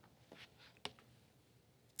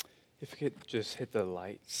If you could just hit the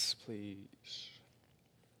lights, please.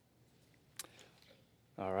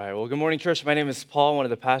 All right. Well, good morning, church. My name is Paul, one of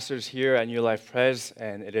the pastors here at New Life Pres,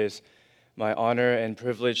 and it is my honor and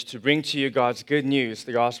privilege to bring to you God's good news,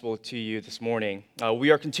 the gospel, to you this morning. We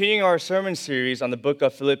are continuing our sermon series on the book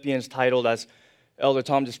of Philippians titled, as Elder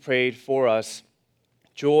Tom just prayed for us,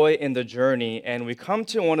 Joy in the Journey. And we come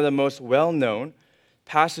to one of the most well-known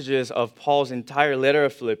passages of Paul's entire letter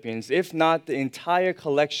of Philippians, if not the entire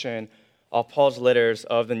collection of Paul's letters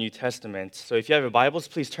of the New Testament. So if you have your Bibles,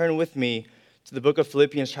 please turn with me to the book of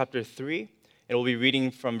Philippians chapter 3, and we'll be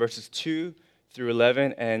reading from verses 2 through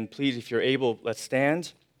 11. And please, if you're able, let's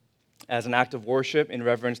stand as an act of worship in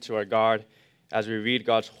reverence to our God as we read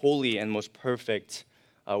God's holy and most perfect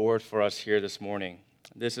word for us here this morning.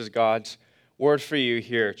 This is God's word for you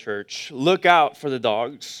here, church. Look out for the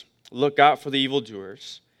dogs. Look out for the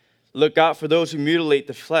evildoers. Look out for those who mutilate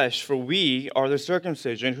the flesh, for we are the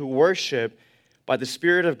circumcision who worship by the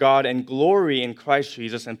Spirit of God and glory in Christ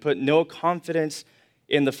Jesus and put no confidence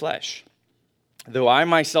in the flesh. Though I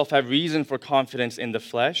myself have reason for confidence in the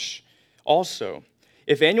flesh also.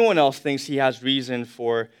 If anyone else thinks he has reason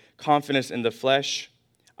for confidence in the flesh,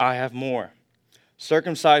 I have more.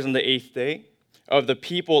 Circumcised on the 8th day, of the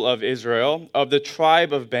people of Israel, of the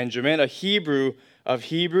tribe of Benjamin, a Hebrew of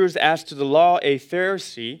Hebrews, as to the law, a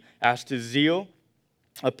Pharisee, as to zeal,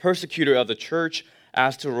 a persecutor of the church,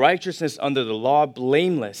 as to righteousness under the law,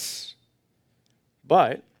 blameless.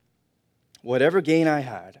 But whatever gain I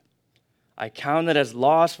had, I counted as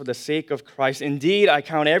loss for the sake of Christ. Indeed, I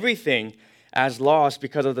count everything as loss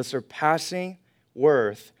because of the surpassing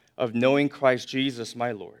worth of knowing Christ Jesus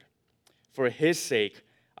my Lord. For his sake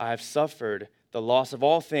I have suffered the loss of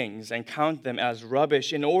all things and count them as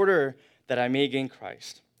rubbish in order that I may gain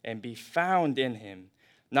Christ and be found in him,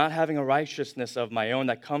 not having a righteousness of my own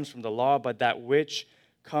that comes from the law, but that which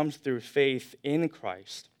comes through faith in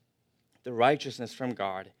Christ, the righteousness from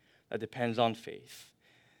God that depends on faith,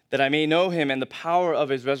 that I may know him and the power of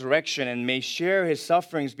his resurrection and may share his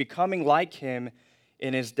sufferings, becoming like him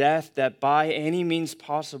in his death, that by any means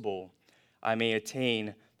possible I may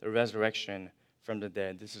attain the resurrection from the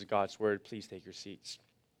dead. This is God's word. Please take your seats.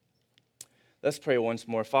 Let's pray once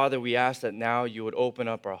more. Father, we ask that now you would open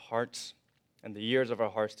up our hearts and the ears of our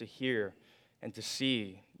hearts to hear and to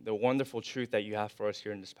see the wonderful truth that you have for us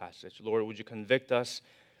here in this passage. Lord, would you convict us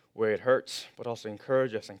where it hurts, but also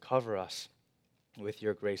encourage us and cover us with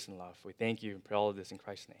your grace and love. We thank you and pray all of this in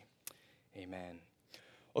Christ's name. Amen.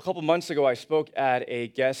 A couple months ago, I spoke at a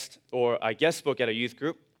guest spoke at a youth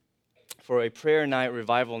group for a prayer night,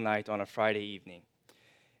 revival night on a Friday evening.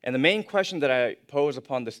 And the main question that I posed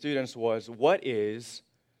upon the students was, what is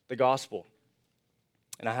the gospel?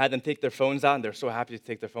 And I had them take their phones out, and they're so happy to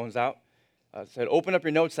take their phones out. I said, open up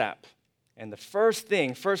your notes app. And the first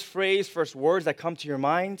phrase, first words that come to your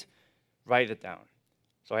mind, write it down.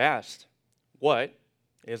 So I asked, what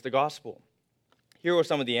is the gospel? Here were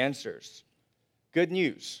some of the answers. Good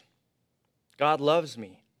news. God loves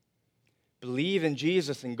me. Believe in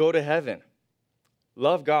Jesus and go to heaven.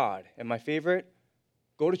 Love God. And my favorite,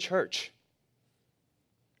 go to church.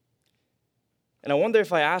 And I wonder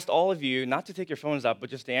if I asked all of you, not to take your phones out,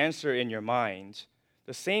 but just to answer in your mind,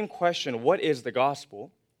 the same question, what is the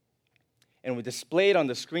gospel? And we display it on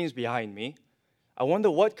the screens behind me. I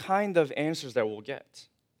wonder what kind of answers that we'll get.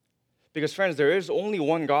 Because friends, there is only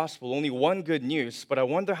one gospel, only one good news, but I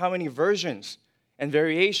wonder how many versions and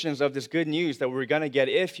variations of this good news that we're going to get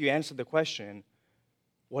if you answer the question,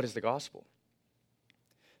 what is the gospel?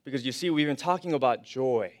 Because you see, we've been talking about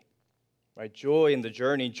joy, right? Joy in the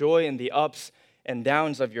journey, joy in the ups and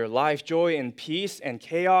downs of your life, joy in peace and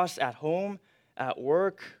chaos at home, at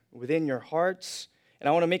work, within your hearts. And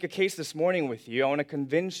I want to make a case this morning with you. I want to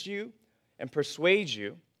convince you and persuade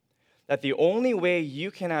you that the only way you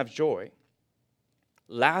can have joy,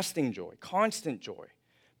 lasting joy, constant joy,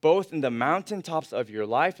 both in the mountaintops of your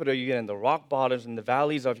life, but even in the rock bottoms and the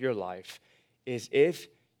valleys of your life, is if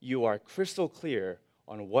you are crystal clear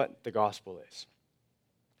on what the gospel is,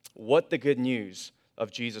 what the good news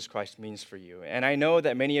of Jesus Christ means for you. And I know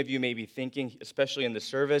that many of you may be thinking, especially in the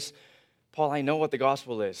service, Paul, I know what the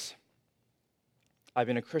gospel is. I've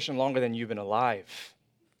been a Christian longer than you've been alive.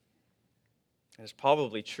 And it's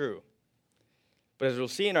probably true. But as we'll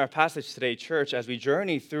see in our passage today, church, as we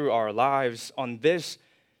journey through our lives on this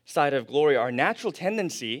side of glory, our natural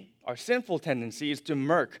tendency, our sinful tendency is to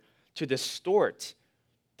murk, to distort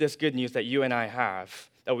this good news that you and I have,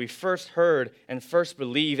 that we first heard and first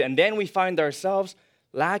believed, and then we find ourselves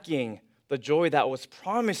lacking the joy that was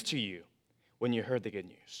promised to you when you heard the good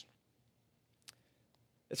news.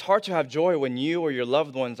 It's hard to have joy when you or your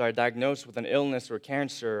loved ones are diagnosed with an illness or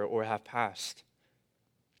cancer or have passed.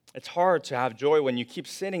 It's hard to have joy when you keep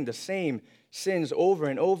sinning the same sins over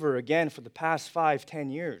and over again for the past 5,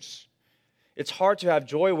 10 years. It's hard to have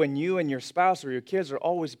joy when you and your spouse or your kids are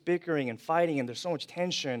always bickering and fighting and there's so much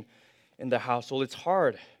tension in the household. It's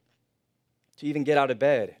hard to even get out of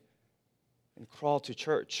bed and crawl to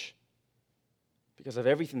church because of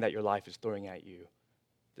everything that your life is throwing at you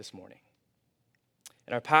this morning.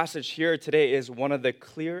 And our passage here today is one of the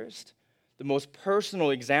clearest, the most personal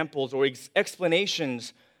examples or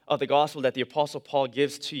explanations of the gospel that the Apostle Paul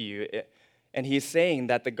gives to you. And he's saying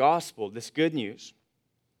that the gospel, this good news,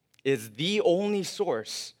 is the only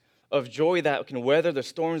source of joy that can weather the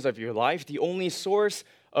storms of your life, the only source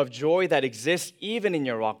of joy that exists even in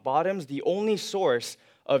your rock bottoms, the only source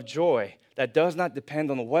of joy that does not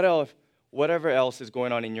depend on whatever else is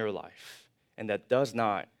going on in your life, and that does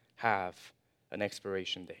not have an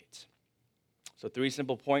expiration date. So 3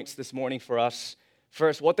 simple points this morning for us.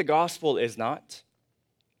 First, what the gospel is not.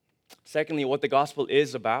 Secondly, what the gospel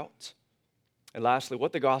is about. And lastly,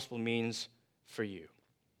 what the gospel means for you.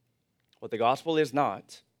 What the gospel is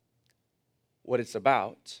not, what it's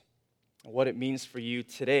about, and what it means for you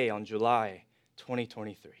today on July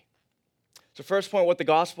 2023. So first point, what the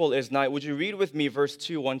gospel is not. Would you read with me verse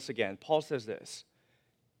 2 once again? Paul says this.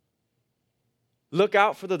 Look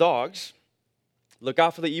out for the dogs. Look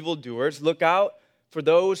out for the evildoers. Look out for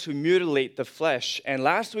those who mutilate the flesh. And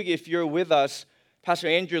last week, if you're with us, Pastor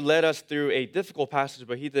Andrew led us through a difficult passage,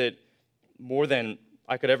 but he did more than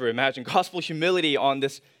I could ever imagine. Gospel humility on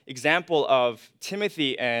this example of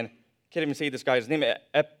Timothy and, I can't even say this guy's name,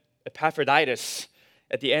 Epaphroditus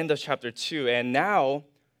at the end of chapter 2. And now,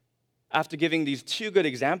 after giving these 2 good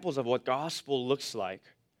examples of what gospel looks like,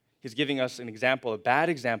 he's giving us an example, a bad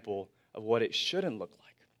example of what it shouldn't look like.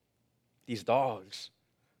 These dogs,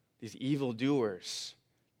 these evildoers,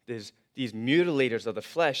 these mutilators of the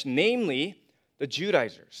flesh, namely the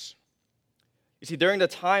Judaizers. You see, during the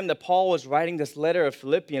time that Paul was writing this letter of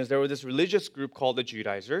Philippians, there was this religious group called the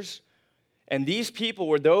Judaizers. And these people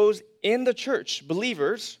were those in the church,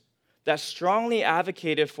 believers, that strongly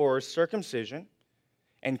advocated for circumcision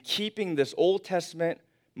and keeping this Old Testament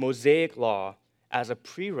Mosaic law as a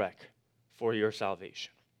prereq for your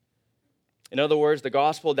salvation. In other words, the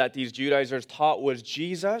gospel that these Judaizers taught was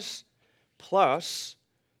Jesus plus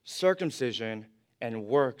circumcision and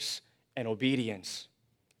works and obedience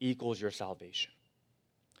equals your salvation.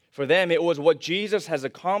 For them, it was what Jesus has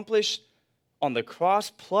accomplished on the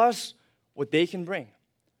cross plus what they can bring,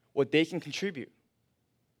 what they can contribute,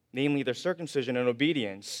 namely their circumcision and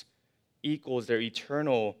obedience equals their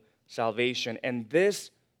eternal salvation. And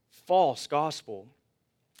this false gospel,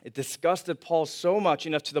 it disgusted Paul so much,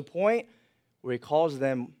 enough to the point where he calls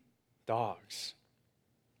them dogs.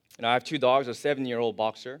 And I have 2 dogs, a 7-year-old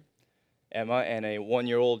boxer, Emma, and a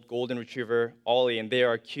 1-year-old golden retriever, Ollie, and they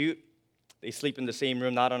are cute. They sleep in the same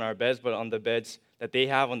room, not on our beds, but on the beds that they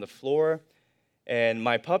have on the floor. And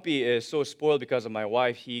my puppy is so spoiled because of my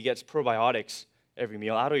wife. He gets probiotics every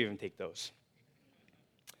meal. I don't even take those.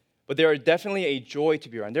 But they are definitely a joy to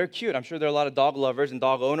be around. They're cute. I'm sure there are a lot of dog lovers and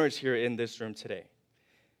dog owners here in this room today.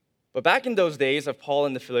 But back in those days of Paul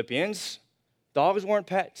and the Philippians, dogs weren't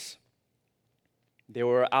pets. They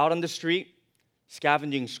were out on the street,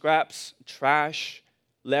 scavenging scraps, trash,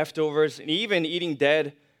 leftovers, and even eating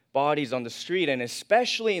dead bodies on the street. And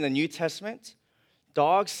especially in the New Testament,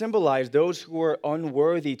 dogs symbolize those who were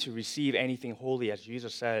unworthy to receive anything holy, as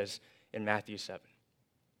Jesus says in Matthew 7.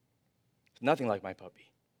 It's nothing like my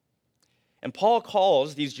puppy. And Paul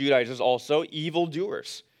calls these Judaizers also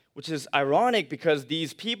evildoers, which is ironic because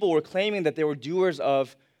these people were claiming that they were doers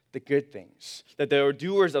of the good things, that they were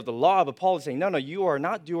doers of the law. But Paul is saying, no, you are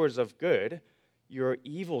not doers of good, you're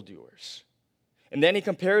evildoers. And then he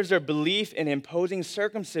compares their belief in imposing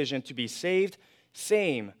circumcision to be saved,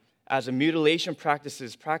 same as the mutilation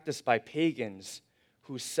practices practiced by pagans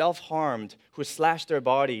who self-harmed, who slashed their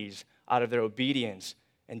bodies out of their obedience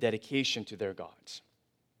and dedication to their gods.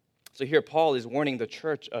 So here Paul is warning the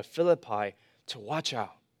church of Philippi to watch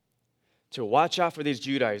out for these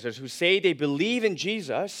Judaizers who say they believe in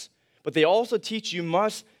Jesus, but they also teach you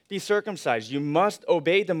must be circumcised. You must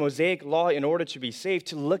obey the Mosaic law in order to be saved,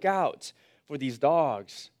 to look out for these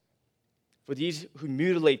dogs, for these who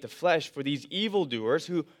mutilate the flesh, for these evildoers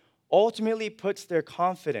who ultimately puts their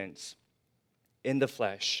confidence in the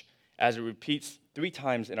flesh, as it repeats 3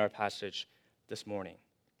 times in our passage this morning.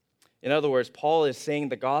 In other words, Paul is saying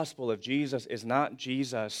the gospel of Jesus is not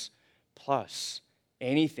Jesus plus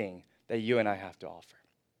anything that you and I have to offer.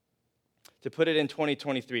 To put it in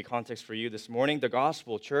 2023 context for you this morning, the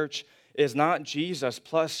gospel, church, is not Jesus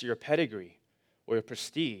plus your pedigree or your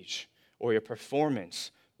prestige or your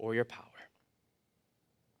performance or your power.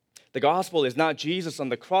 The gospel is not Jesus on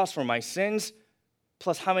the cross for my sins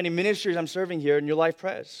plus how many ministries I'm serving here in New Life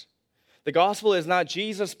Pres. The gospel is not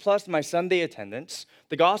Jesus plus my Sunday attendance.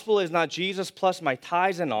 The gospel is not Jesus plus my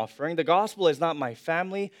tithes and offering. The gospel is not my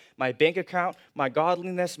family, my bank account, my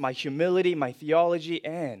godliness, my humility, my theology,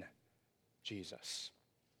 and Jesus.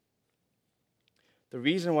 The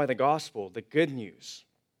reason why the gospel, the good news,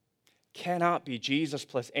 cannot be Jesus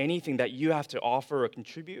plus anything that you have to offer or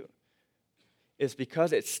contribute is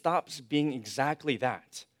because it stops being exactly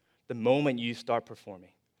that the moment you start performing,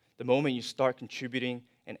 the moment you start contributing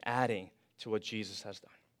and adding to what Jesus has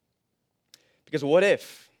done. Because what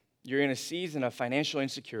if you're in a season of financial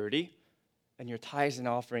insecurity and your tithes and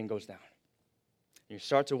offering goes down? You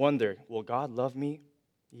start to wonder, will God love me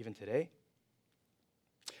even today?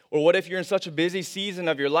 Or what if you're in such a busy season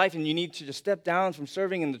of your life and you need to just step down from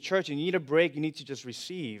serving in the church, you need a break, you need to just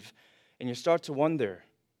receive, and you start to wonder,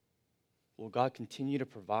 will God continue to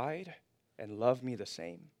provide and love me the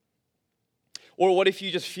same? Or what if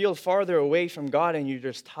you just feel farther away from God and you're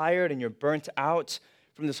just tired and you're burnt out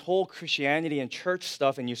from this whole Christianity and church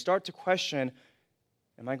stuff and you start to question,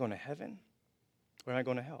 am I going to heaven or am I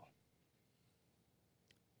going to hell?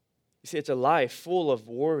 You see, it's a life full of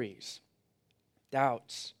worries,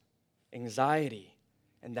 doubts, anxiety,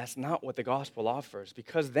 and that's not what the gospel offers,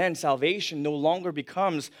 because then salvation no longer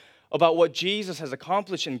becomes about what Jesus has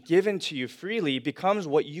accomplished and given to you freely. It becomes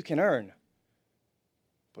what you can earn,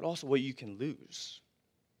 but also what you can lose.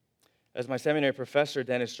 As my seminary professor,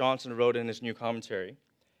 Dennis Johnson, wrote in his new commentary,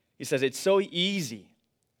 he says, it's so easy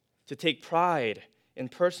to take pride in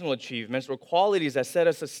personal achievements or qualities that set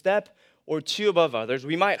us a step or two above others.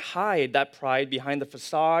 We might hide that pride behind the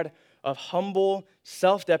facade of humble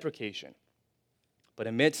self-deprecation. But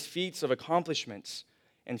amidst feats of accomplishments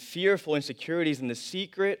and fearful insecurities in the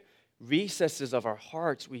secret recesses of our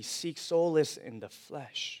hearts, we seek solace in the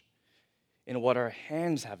flesh, in what our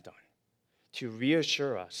hands have done to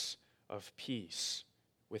reassure us of peace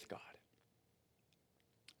with God.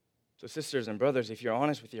 So sisters and brothers, if you're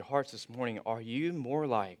honest with your hearts this morning, are you more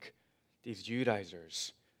like these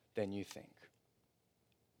Judaizers than you think?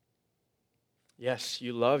 Yes,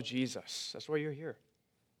 you love Jesus. That's why you're here.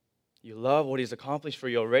 You love what he's accomplished for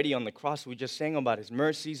you already on the cross. We just sang about his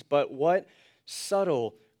mercies, but what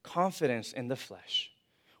subtle confidence in the flesh?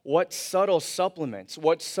 What subtle supplements,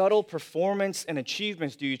 what subtle performance and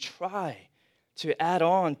achievements do you try to add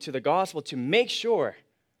on to the gospel to make sure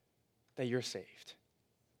that you're saved,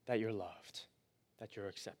 that you're loved, that you're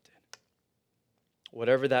accepted?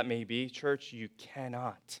 Whatever that may be, church, you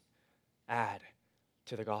cannot add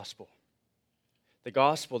to the gospel. The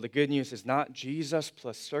gospel, the good news, is not Jesus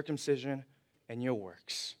plus circumcision and your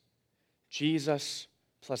works. Jesus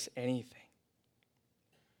plus anything.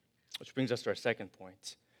 Which brings us to our second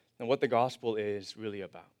point, and what the gospel is really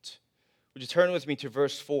about. Would you turn with me to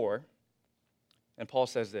verse 4? And Paul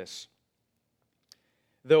says this,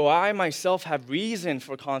 though I myself have reason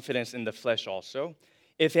for confidence in the flesh also,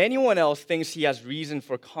 if anyone else thinks he has reason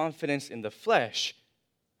for confidence in the flesh,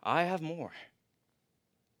 I have more.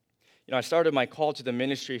 You know, I started my call to the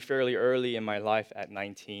ministry fairly early in my life at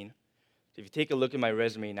 19. So if you take a look at my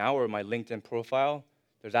resume now or my LinkedIn profile,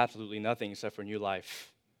 there's absolutely nothing except for New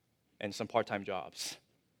Life and some part-time jobs.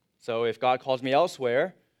 So if God calls me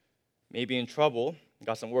elsewhere, maybe in trouble, I've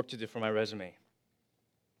got some work to do for my resume.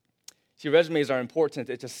 See, resumes are important.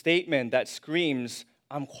 It's a statement that screams,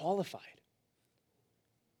 I'm qualified.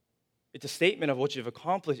 It's a statement of what you've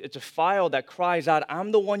accomplished. It's a file that cries out,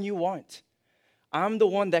 I'm the one you want. I'm the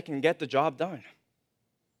one that can get the job done.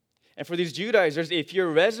 And for these Judaizers, if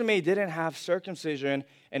your resume didn't have circumcision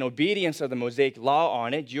and obedience of the Mosaic law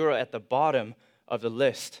on it, you're at the bottom of the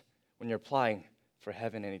list when you're applying for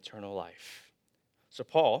heaven and eternal life. So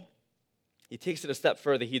Paul, he takes it a step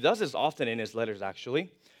further. He does this often in his letters,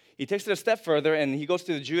 actually. He takes it a step further, and he goes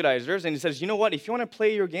to the Judaizers, and he says, you know what? If you want to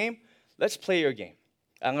play your game, let's play your game.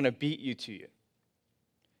 I'm going to beat you to it.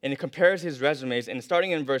 And he compares his resumes, and starting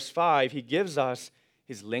in verse 5, he gives us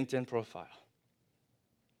his LinkedIn profile.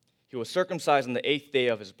 He was circumcised on the 8th day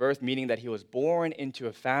of his birth, meaning that he was born into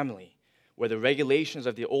a family where the regulations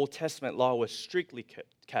of the Old Testament law was strictly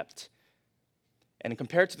kept. And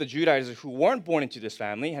compared to the Judaizers who weren't born into this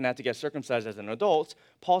family and had to get circumcised as an adult,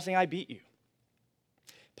 Paul's saying, I beat you.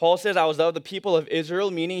 Paul says, I was of the people of Israel,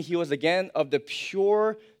 meaning he was again of the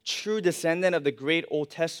pure, true descendant of the great Old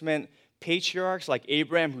Testament patriarchs like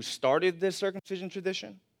Abraham who started this circumcision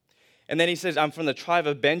tradition. And then he says, I'm from the tribe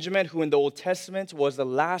of Benjamin, who in the Old Testament was the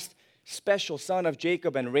last special son of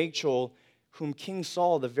Jacob and Rachel, whom King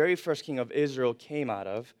Saul, the very first king of Israel, came out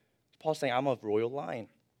of. Paul's saying, I'm of royal line.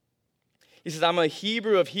 He says, I'm a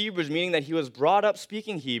Hebrew of Hebrews, meaning that he was brought up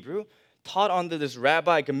speaking Hebrew, taught under this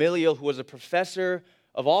Rabbi Gamaliel, who was a professor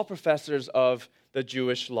of all professors of the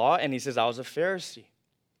Jewish law. And he says, I was a Pharisee.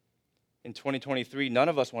 In 2023, none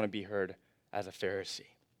of us want to be heard as a Pharisee.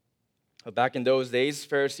 But back in those days,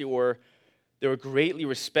 Pharisees were greatly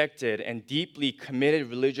respected and deeply committed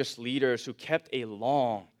religious leaders who kept a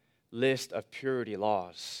long list of purity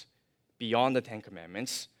laws beyond the Ten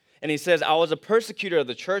Commandments. And he says, I was a persecutor of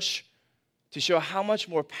the church to show how much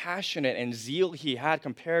more passionate and zeal he had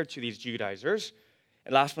compared to these Judaizers.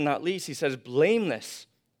 And last but not least, he says, blameless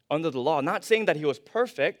under the law. Not saying that he was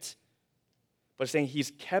perfect, but saying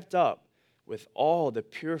he's kept up with all the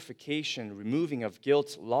purification, removing of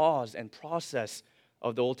guilt, laws, and process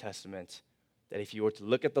of the Old Testament, that if you were to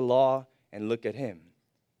look at the law and look at him,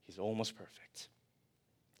 he's almost perfect.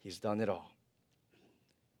 He's done it all.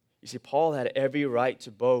 You see, Paul had every right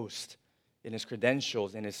to boast in his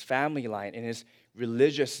credentials, in his family line, in his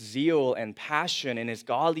religious zeal and passion, in his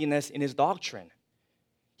godliness, in his doctrine.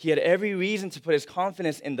 He had every reason to put his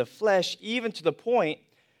confidence in the flesh, even to the point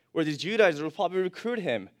where these Judaizers would probably recruit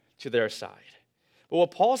him to their side. But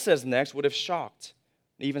what Paul says next would have shocked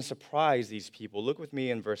and even surprised these people. Look with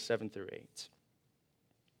me in verse 7 through 8.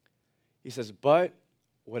 He says, but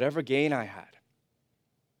whatever gain I had,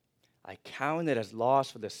 I count it as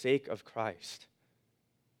loss for the sake of Christ.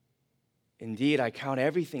 Indeed, I count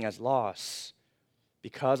everything as loss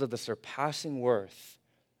because of the surpassing worth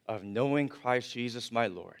of knowing Christ Jesus my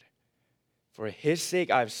Lord. For his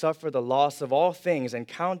sake I have suffered the loss of all things and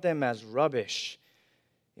count them as rubbish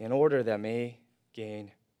in order that I may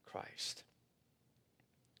gain Christ.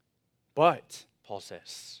 But, Paul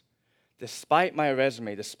says, despite my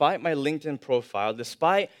resume, despite my LinkedIn profile,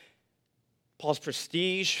 despite Paul's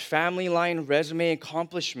prestige, family line, resume,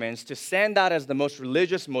 accomplishments, to stand out as the most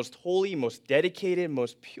religious, most holy, most dedicated,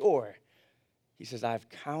 most pure, he says, I've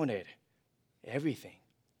counted everything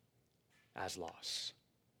as loss.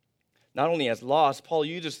 Not only as loss, Paul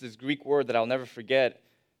uses this Greek word that I'll never forget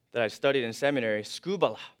that I studied in seminary,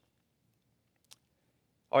 skubala.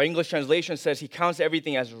 Our English translation says he counts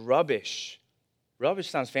everything as rubbish. Rubbish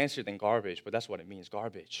sounds fancier than garbage, but that's what it means,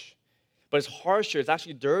 garbage. But it's harsher, it's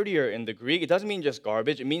actually dirtier in the Greek. It doesn't mean just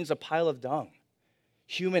garbage, it means a pile of dung,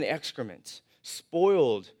 human excrement,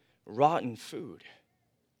 spoiled, rotten food.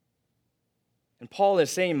 And Paul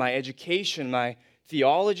is saying my education, my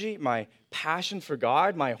theology, my passion for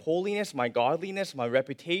God, my holiness, my godliness, my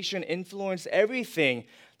reputation, influence, everything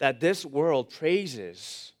that this world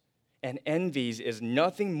praises and envies is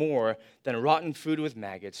nothing more than rotten food with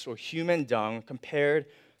maggots or human dung compared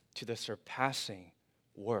to the surpassing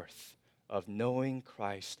worth of knowing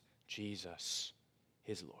Christ Jesus,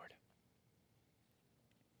 his Lord.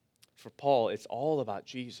 For Paul, it's all about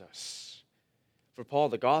Jesus. For Paul,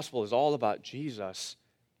 the gospel is all about Jesus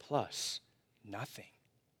plus nothing.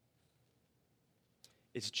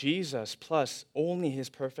 It's Jesus plus only his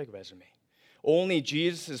perfect resume. Only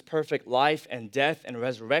Jesus' perfect life and death and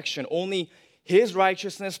resurrection. Only his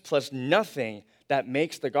righteousness plus nothing that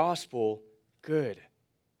makes the gospel good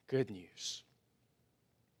news.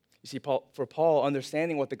 You see, for Paul,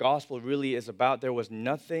 understanding what the gospel really is about, there was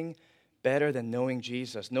nothing better than knowing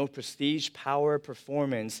Jesus. No prestige, power,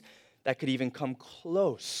 performance that could even come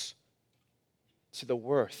close to the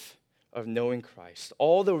worth of knowing Christ.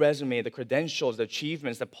 All the resume, the credentials, the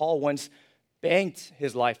achievements that Paul once banked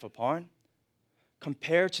his life upon,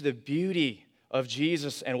 compared to the beauty of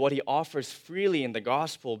Jesus and what he offers freely in the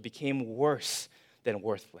gospel, became worse than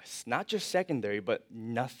worthless. Not just secondary, but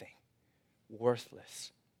nothing.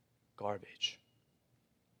 Worthless. Garbage.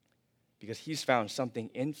 Because he's found something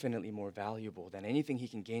infinitely more valuable than anything he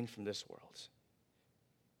can gain from this world.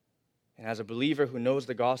 And as a believer who knows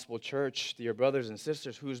the gospel church, dear brothers and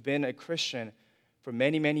sisters, who's been a Christian for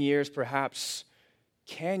many, many years perhaps,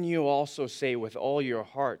 can you also say with all your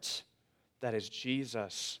heart that is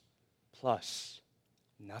Jesus plus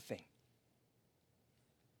nothing?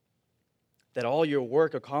 That all your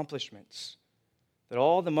work accomplishments, that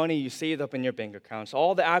all the money you saved up in your bank accounts,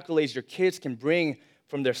 all the accolades your kids can bring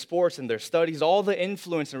from their sports and their studies, all the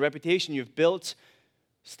influence and reputation you've built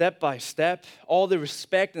step by step, all the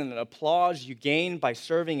respect and applause you gain by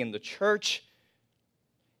serving in the church,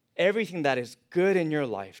 everything that is good in your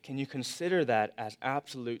life, can you consider that as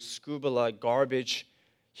absolute scubala, garbage,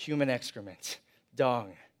 human excrement,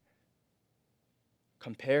 dung,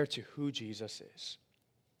 compared to who Jesus is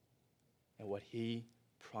and what he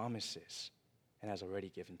promises and has already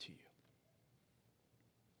given to you?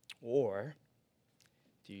 Or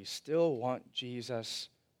Do you still want Jesus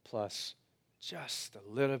plus just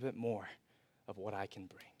a little bit more of what I can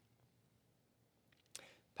bring?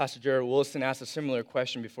 Pastor Jared Wilson asked a similar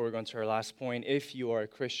question before we go into our last point. If you are a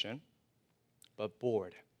Christian, but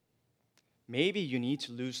bored, maybe you need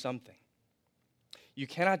to lose something. You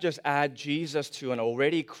cannot just add Jesus to an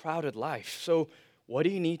already crowded life. So what do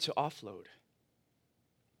you need to offload?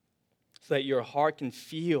 So that your heart can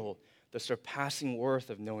feel the surpassing worth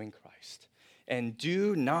of knowing Christ. And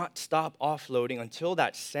do not stop offloading until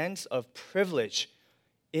that sense of privilege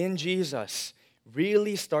in Jesus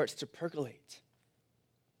really starts to percolate.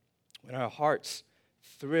 When our hearts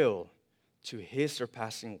thrill to his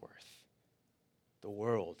surpassing worth, the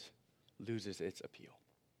world loses its appeal.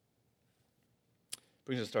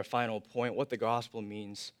 Brings us to our final point, what the gospel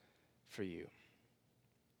means for you.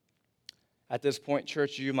 At this point,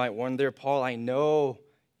 church, you might wonder, Paul, I know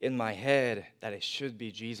in my head that it should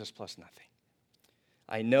be Jesus plus nothing.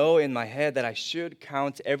 I know in my head that I should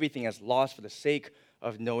count everything as lost for the sake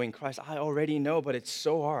of knowing Christ. I already know, but it's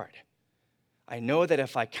so hard. I know that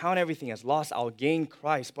if I count everything as lost, I'll gain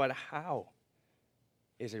Christ, but how?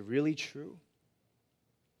 Is it really true?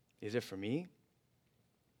 Is it for me?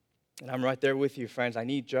 And I'm right there with you, friends. I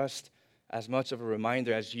need just as much of a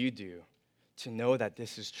reminder as you do to know that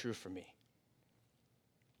this is true for me.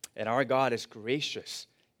 And our God is gracious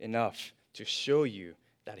enough to show you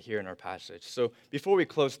that here in our passage. So before we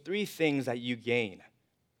close, 3 things that you gain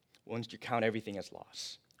once you count everything as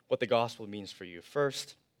loss. What the gospel means for you.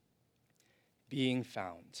 First, being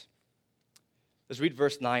found. Let's read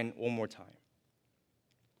verse 9 one more time.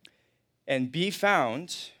 And be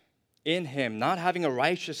found in him, not having a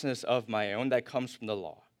righteousness of my own that comes from the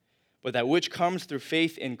law, but that which comes through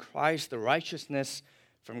faith in Christ, the righteousness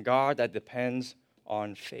from God that depends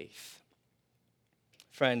on faith.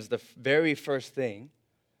 Friends, the very first thing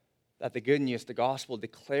that the good news, the gospel,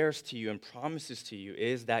 declares to you and promises to you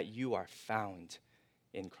is that you are found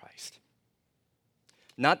in Christ.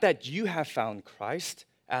 Not that you have found Christ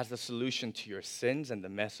as the solution to your sins and the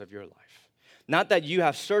mess of your life. Not that you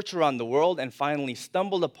have searched around the world and finally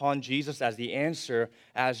stumbled upon Jesus as the answer,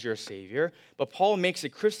 as your Savior. But Paul makes it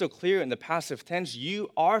crystal clear in the passive tense,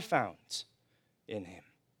 you are found in him.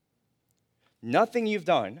 Nothing you've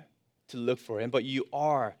done to look for him, but you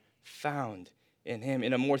are found in him.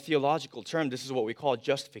 In a more theological term, this is what we call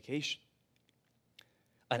justification.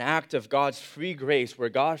 An act of God's free grace where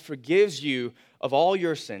God forgives you of all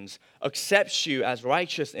your sins, accepts you as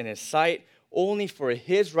righteous in his sight, only for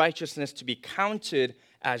his righteousness to be counted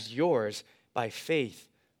as yours by faith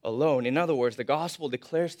alone. In other words, the gospel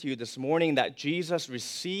declares to you this morning that Jesus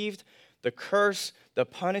received the curse, the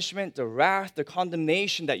punishment, the wrath, the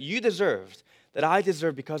condemnation that you deserved, that I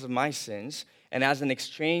deserve because of my sins, and as an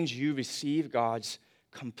exchange, you receive God's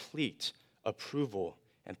complete approval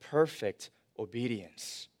and perfect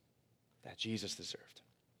obedience that Jesus deserved.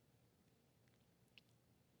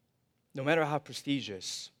 No matter how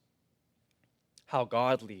prestigious, how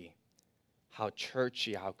godly, how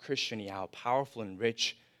churchy, how Christian-y, how powerful and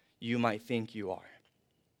rich you might think you are,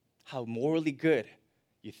 how morally good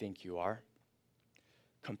you think you are,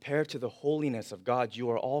 compared to the holiness of God,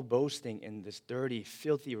 you are all boasting in this dirty,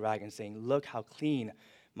 filthy rag and saying, look how clean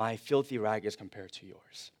my filthy rag is compared to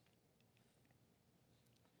yours.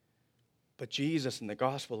 But Jesus, in the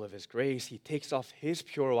gospel of his grace, he takes off his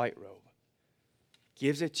pure white robe,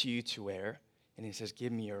 gives it to you to wear, and he says,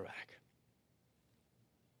 give me your rag.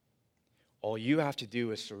 All you have to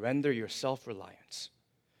do is surrender your self-reliance.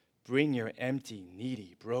 Bring your empty,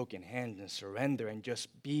 needy, broken hands and surrender and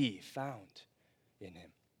just be found in him.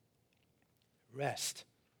 Rest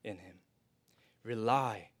in him.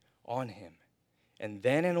 Rely on him. And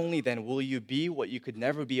then and only then will you be what you could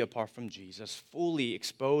never be apart from Jesus, fully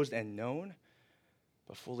exposed and known,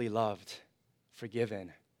 but fully loved,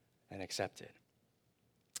 forgiven, and accepted.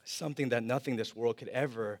 Something that nothing this world could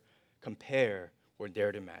ever compare or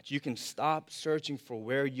dare to match. You can stop searching for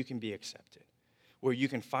where you can be accepted, where you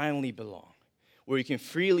can finally belong, where you can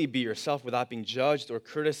freely be yourself without being judged or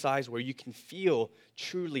criticized, where you can feel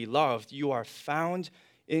truly loved. You are found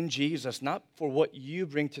in Jesus, not for what you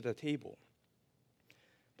bring to the table,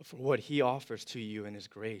 but for what he offers to you in his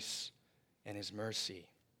grace and his mercy.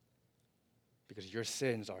 Because your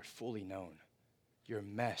sins are fully known. Your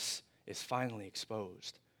mess is finally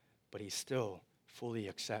exposed, but he still fully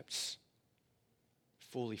accepts,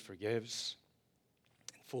 fully forgives,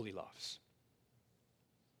 and fully loves.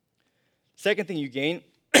 Second thing you gain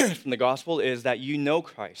from the gospel is that you know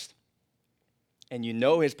Christ and you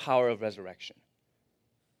know his power of resurrection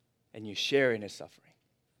and you share in his suffering.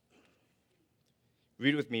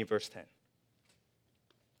 Read with me verse 10.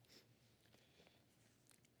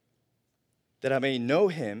 that I may know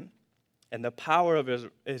him and the power of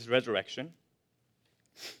his resurrection,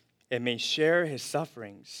 and may share his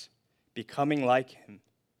sufferings, becoming like him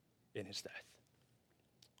in his death.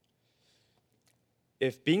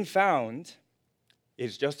 If being found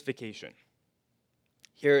is justification,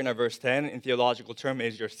 here in our verse 10, in theological term,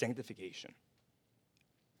 is your sanctification.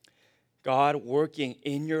 God working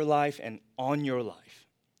in your life and on your life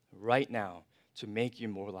right now to make you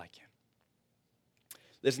more like him.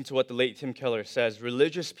 Listen to what the late Tim Keller says.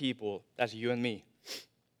 Religious people, that's you and me,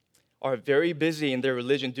 are very busy in their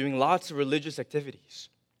religion, doing lots of religious activities.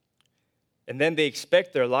 And then they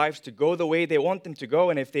expect their lives to go the way they want them to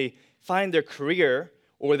go. And if they find their career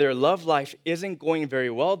or their love life isn't going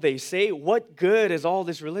very well, they say, what good is all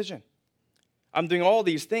this religion? I'm doing all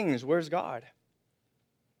these things. Where's God?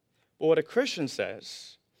 But what a Christian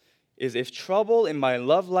says is, if trouble in my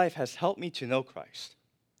love life has helped me to know Christ,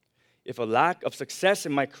 if a lack of success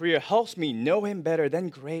in my career helps me know him better, then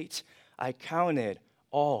great. I count it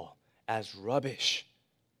all as rubbish,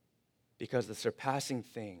 because the surpassing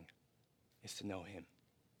thing is to know him.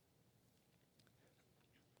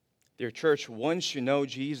 Dear church, once you know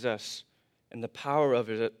Jesus and the power of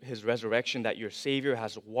his resurrection, that your Savior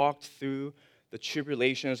has walked through the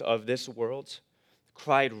tribulations of this world,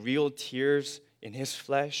 cried real tears in his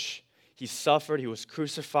flesh, he suffered, he was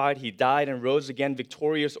crucified, he died and rose again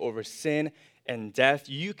victorious over sin and death.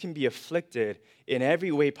 You can be afflicted in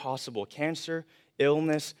every way possible: cancer,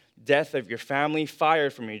 illness, death of your family,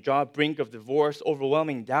 fired from your job, brink of divorce,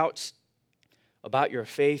 overwhelming doubts about your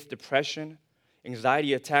faith, depression,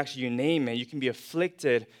 anxiety attacks, you name it. You can be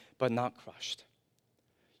afflicted but not crushed.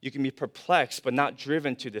 You can be perplexed but not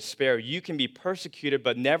driven to despair. You can be persecuted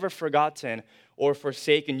but never forgotten or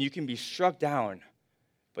forsaken. You can be struck down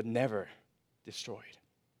but never destroyed.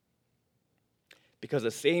 Because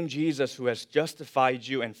the same Jesus who has justified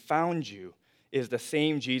you and found you is the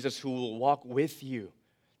same Jesus who will walk with you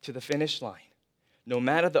to the finish line, no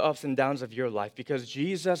matter the ups and downs of your life. Because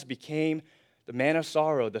Jesus became the man of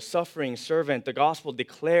sorrow, the suffering servant. The gospel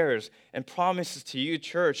declares and promises to you,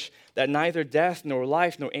 church, that neither death, nor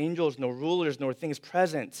life, nor angels, nor rulers, nor things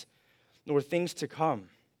present, nor things to come,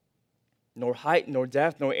 nor height, nor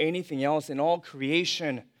depth, nor anything else in all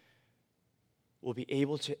creation will be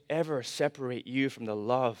able to ever separate you from the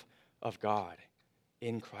love of God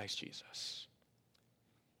in Christ Jesus.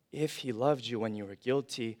 If he loved you when you were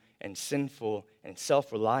guilty and sinful and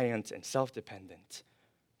self-reliant and self-dependent,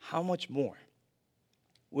 how much more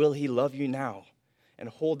will he love you now and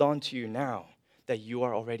hold on to you now that you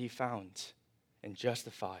are already found and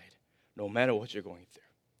justified, no matter what you're going through?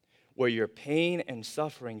 Where your pain and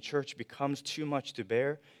suffering, church, becomes too much to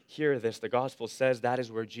bear, hear this. The gospel says that is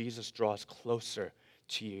where Jesus draws closer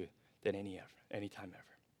to you than any time ever.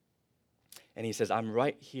 And he says, I'm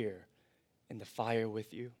right here in the fire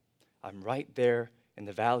with you. I'm right there in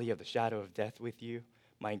the valley of the shadow of death with you.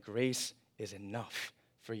 My grace is enough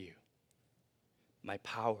for you. My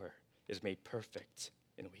power is made perfect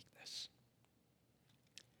in weakness.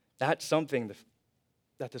 That's something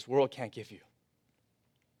that this world can't give you.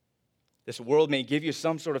 This world may give you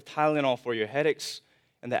some sort of Tylenol for your headaches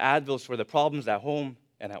and the Advils for the problems at home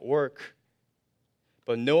and at work.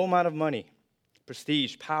 But no amount of money,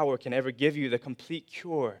 prestige, power can ever give you the complete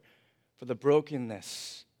cure for the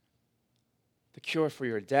brokenness, the cure for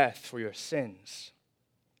your death, for your sins.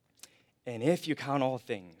 And if you count all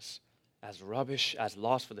things as rubbish, as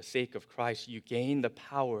lost for the sake of Christ, you gain the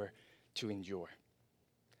power to endure,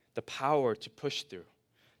 the power to push through,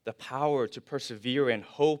 the power to persevere and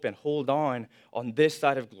hope and hold on this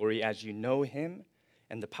side of glory as you know him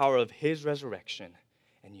and the power of his resurrection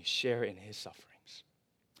and you share in his sufferings.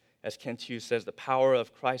 As Kent Hughes says, the power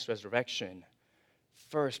of Christ's resurrection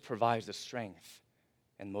first provides the strength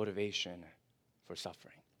and motivation for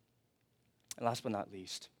suffering. And last but not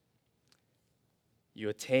least, you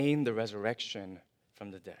attain the resurrection from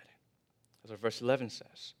the dead. As our verse 11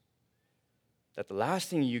 says, that the last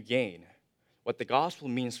thing you gain, what the gospel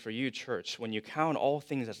means for you, church, when you count all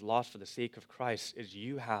things as lost for the sake of Christ, is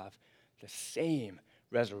you have the same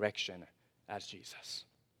resurrection as Jesus.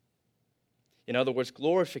 In other words,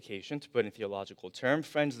 glorification, to put in theological terms,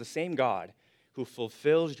 friends, the same God who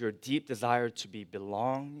fulfills your deep desire to be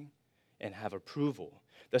belong and have approval,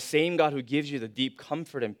 the same God who gives you the deep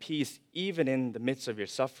comfort and peace even in the midst of your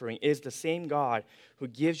suffering, is the same God who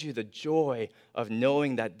gives you the joy of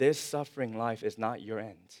knowing that this suffering life is not your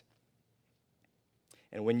end.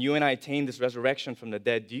 And when you and I attain this resurrection from the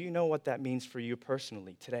dead, do you know what that means for you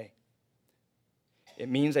personally today? It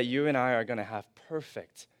means that you and I are going to have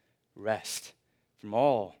perfect rest from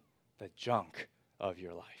all the junk of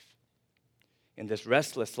your life. in this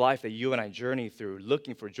restless life that you and I journey through,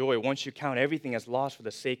 looking for joy, once you count everything as lost for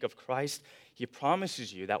the sake of Christ, he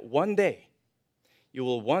promises you that one day, you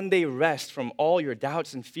will one day rest from all your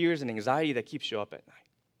doubts and fears and anxiety that keeps you up at night.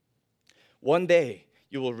 One day,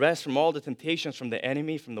 you will rest from all the temptations from the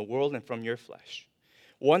enemy, from the world, and from your flesh.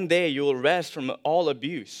 One day, you will rest from all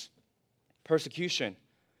abuse, persecution,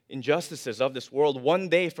 injustices of this world. One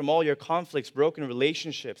day, from all your conflicts, broken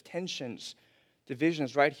relationships, tensions,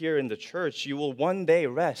 divisions right here in the church. You will one day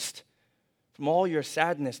rest from all your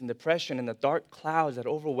sadness and depression and the dark clouds that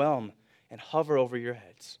overwhelm and hover over your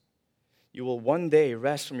heads. You will one day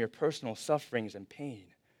rest from your personal sufferings and pain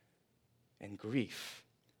and grief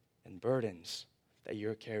and burdens that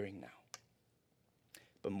you're carrying now.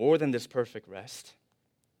 But more than this perfect rest,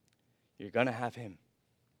 you're going to have him.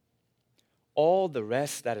 All the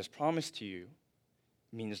rest that is promised to you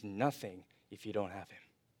means nothing if you don't have him.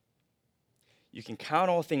 You can count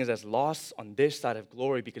all things as loss on this side of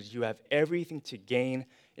glory because you have everything to gain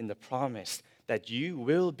in the promise that you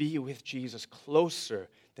will be with Jesus closer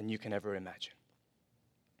than you can ever imagine.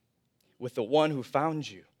 With the one who found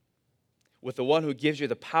you, with the one who gives you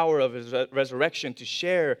the power of his resurrection to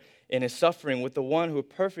share in his suffering, with the one who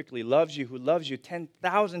perfectly loves you, who loves you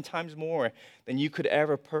 10,000 times more than you could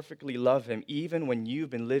ever perfectly love him, even when you've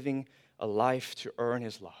been living a life to earn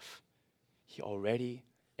his love. He already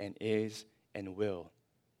and is and will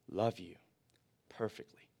love you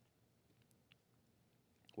perfectly.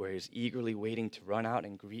 Where he's eagerly waiting to run out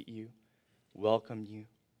and greet you, welcome you,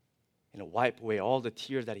 and wipe away all the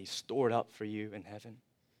tears that he stored up for you in heaven.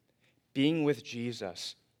 Being with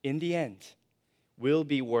Jesus, in the end, will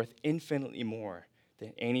be worth infinitely more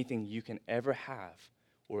than anything you can ever have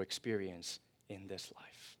or experience in this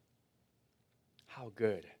life. How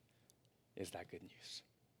good is that good news?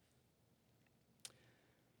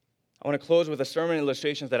 I want to close with a sermon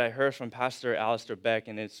illustrations that I heard from Pastor Alistair Beck,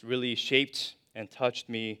 and it's really shaped and touched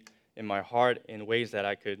me in my heart in ways that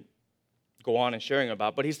I could go on and sharing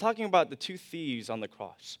about. But he's talking about the two thieves on the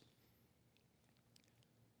cross.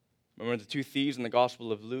 Remember the two thieves in the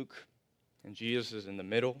Gospel of Luke, and Jesus is in the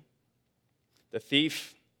middle. The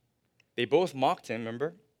thief, they both mocked him,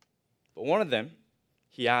 remember? But one of them,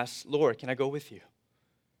 he asked, Lord, can I go with you?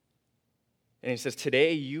 And he says,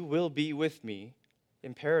 today you will be with me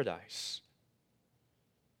in paradise.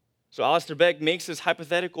 So Alistair Beck makes this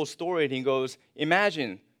hypothetical story, and he goes,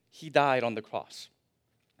 imagine he died on the cross.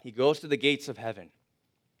 He goes to the gates of heaven,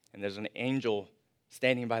 and there's an angel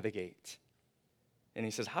standing by the gate. And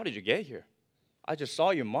he says, how did you get here? I just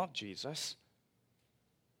saw you mock Jesus.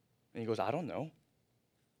 And he goes, I don't know.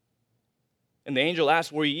 And the angel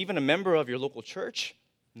asks, were you even a member of your local church?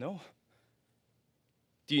 No.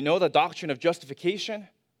 Do you know the doctrine of justification?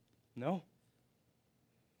 No.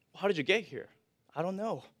 How did you get here? I don't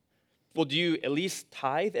know. Well, do you at least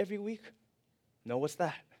tithe every week? No, what's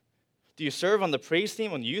that? Do you serve on the praise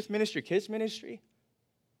team, on the youth ministry, kids ministry?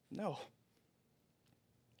 No.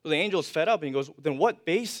 So the angel's fed up and he goes, then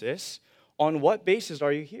on what basis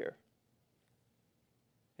are you here?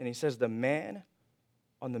 And he says, the man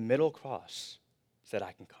on the middle cross said,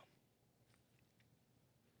 I can come.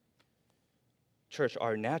 Church,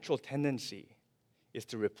 our natural tendency is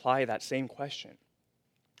to reply that same question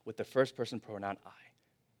with the first person pronoun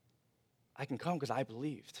I. I can come because I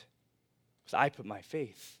believed, because I put my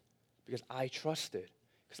faith, because I trusted,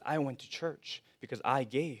 because I went to church, because I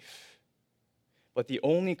gave. But the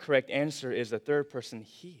only correct answer is the third person,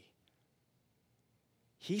 he.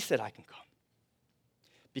 He said, I can come.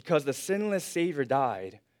 Because the sinless Savior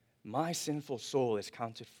died, my sinful soul is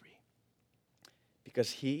counted free.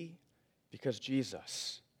 Because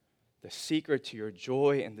Jesus, the secret to your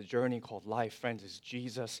joy and the journey called life, friends, is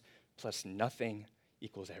Jesus plus nothing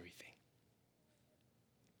equals everything.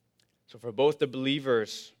 So for both the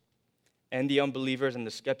believers and the unbelievers and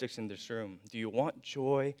the skeptics in this room, do you want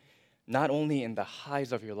joy not only in the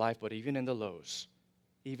highs of your life, but even in the lows,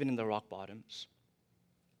 even in the rock bottoms?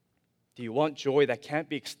 Do you want joy that can't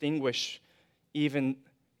be extinguished even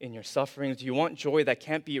in your sufferings? Do you want joy that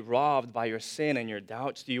can't be robbed by your sin and your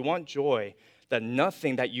doubts? Do you want joy that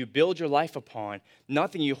nothing that you build your life upon,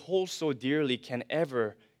 nothing you hold so dearly can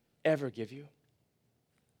ever give you?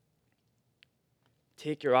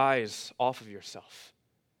 Take your eyes off of yourself.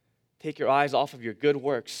 Take your eyes off of your good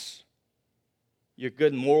works, your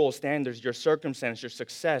good moral standards, your circumstance, your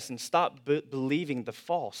success, and stop believing the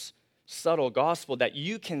false, subtle gospel that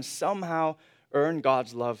you can somehow earn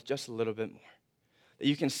God's love just a little bit more. That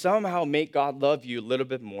you can somehow make God love you a little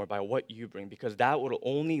bit more by what you bring, because that will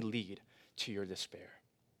only lead to your despair,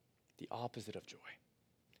 the opposite of joy.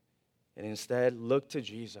 And instead, look to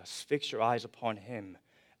Jesus. Fix your eyes upon him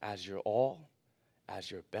as your all, as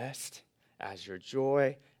your best, as your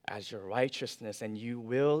joy, as your righteousness, and you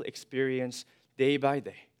will experience day by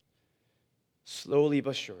day, slowly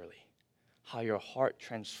but surely, how your heart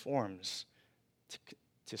transforms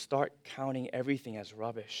to start counting everything as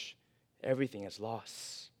rubbish, everything as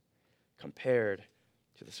loss, compared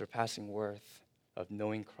to the surpassing worth of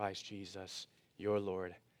knowing Christ Jesus, your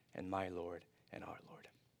Lord and my Lord and our Lord.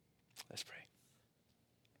 Let's pray.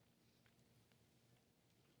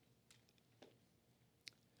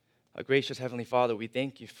 Our gracious Heavenly Father, we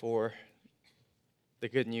thank you for the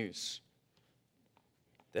good news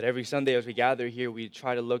that every Sunday as we gather here, we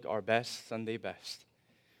try to look our best, Sunday best.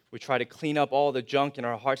 We try to clean up all the junk in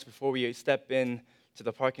our hearts before we step in to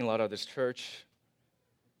the parking lot of this church.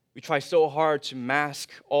 We try so hard to mask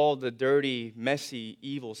all the dirty, messy,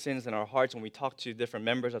 evil sins in our hearts when we talk to different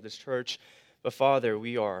members of this church. But Father,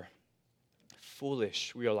 we are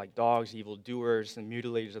foolish. We are like dogs, evildoers, and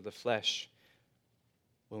mutilators of the flesh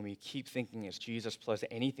when we keep thinking it's Jesus plus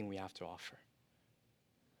anything we have to offer.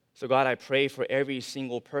 So God, I pray for every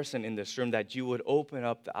single person in this room that you would open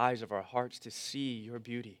up the eyes of our hearts to see your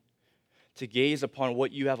beauty, to gaze upon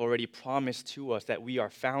what you have already promised to us, that we are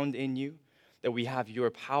found in you, that we have your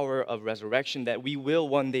power of resurrection, that we will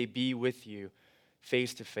one day be with you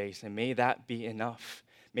face to face. And may that be enough.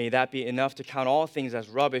 May that be enough to count all things as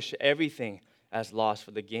rubbish, everything as loss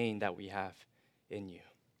for the gain that we have in you.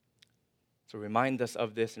 So remind us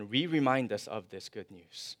of this and re-remind us of this good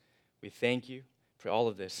news. We thank you for all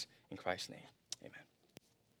of this in Christ's name.